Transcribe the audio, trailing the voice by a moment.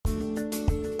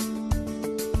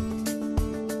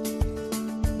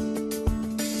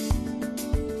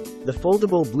The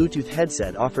foldable Bluetooth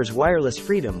headset offers wireless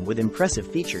freedom with impressive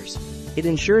features. It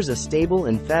ensures a stable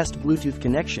and fast Bluetooth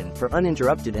connection for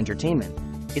uninterrupted entertainment.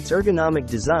 Its ergonomic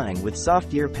design with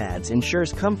soft ear pads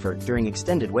ensures comfort during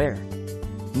extended wear.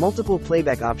 Multiple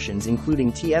playback options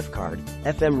including TF card,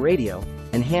 FM radio,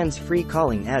 and hands-free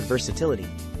calling add versatility.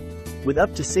 With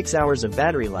up to 6 hours of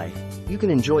battery life, you can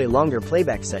enjoy longer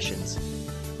playback sessions.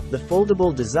 The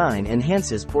foldable design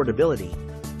enhances portability.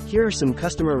 Here are some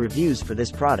customer reviews for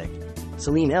this product.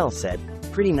 Celine L said,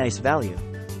 "Pretty nice value.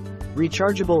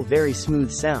 Rechargeable, very smooth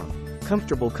sound,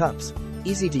 comfortable cups,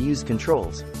 easy to use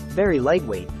controls, very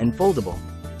lightweight and foldable."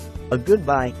 A good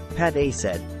buy, Pat A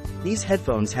said, "These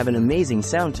headphones have an amazing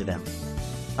sound to them.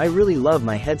 I really love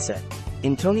my headset."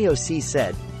 Antonio C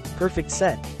said, "Perfect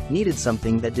set, needed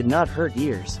something that did not hurt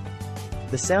ears.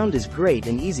 The sound is great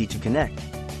and easy to connect.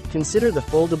 Consider the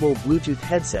foldable Bluetooth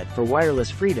headset for wireless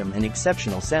freedom and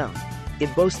exceptional sound.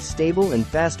 It boasts stable and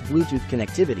fast Bluetooth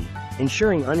connectivity,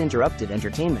 ensuring uninterrupted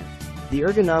entertainment. The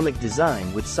ergonomic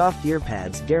design with soft ear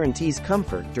pads guarantees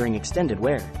comfort during extended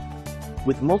wear.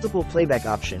 With multiple playback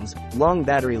options, long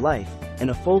battery life, and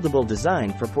a foldable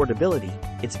design for portability,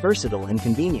 it's versatile and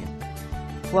convenient.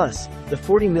 Plus, the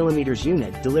 40mm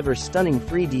unit delivers stunning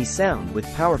 3D sound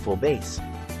with powerful bass."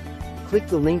 Click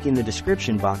the link in the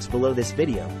description box below this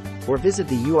video, or visit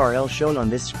the URL shown on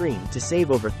this screen to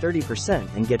save over 30%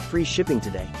 and get free shipping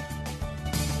today.